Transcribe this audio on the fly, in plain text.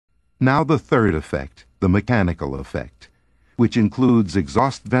Now the third effect, the mechanical effect, which includes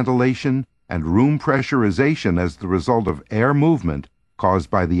exhaust ventilation and room pressurization as the result of air movement caused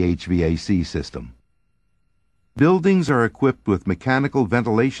by the HVAC system. Buildings are equipped with mechanical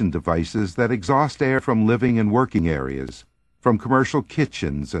ventilation devices that exhaust air from living and working areas, from commercial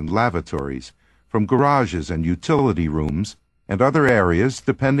kitchens and lavatories, from garages and utility rooms, and other areas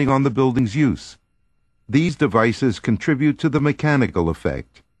depending on the building's use. These devices contribute to the mechanical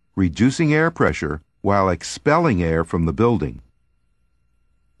effect, reducing air pressure while expelling air from the building.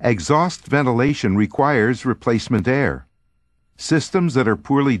 Exhaust ventilation requires replacement air. Systems that are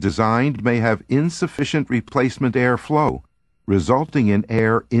poorly designed may have insufficient replacement air flow, resulting in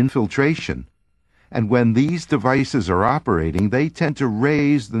air infiltration. And when these devices are operating, they tend to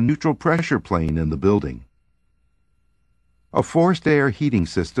raise the neutral pressure plane in the building. A forced air heating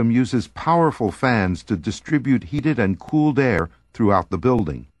system uses powerful fans to distribute heated and cooled air throughout the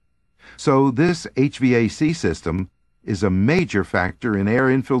building. So this HVAC system is a major factor in air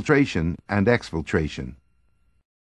infiltration and exfiltration.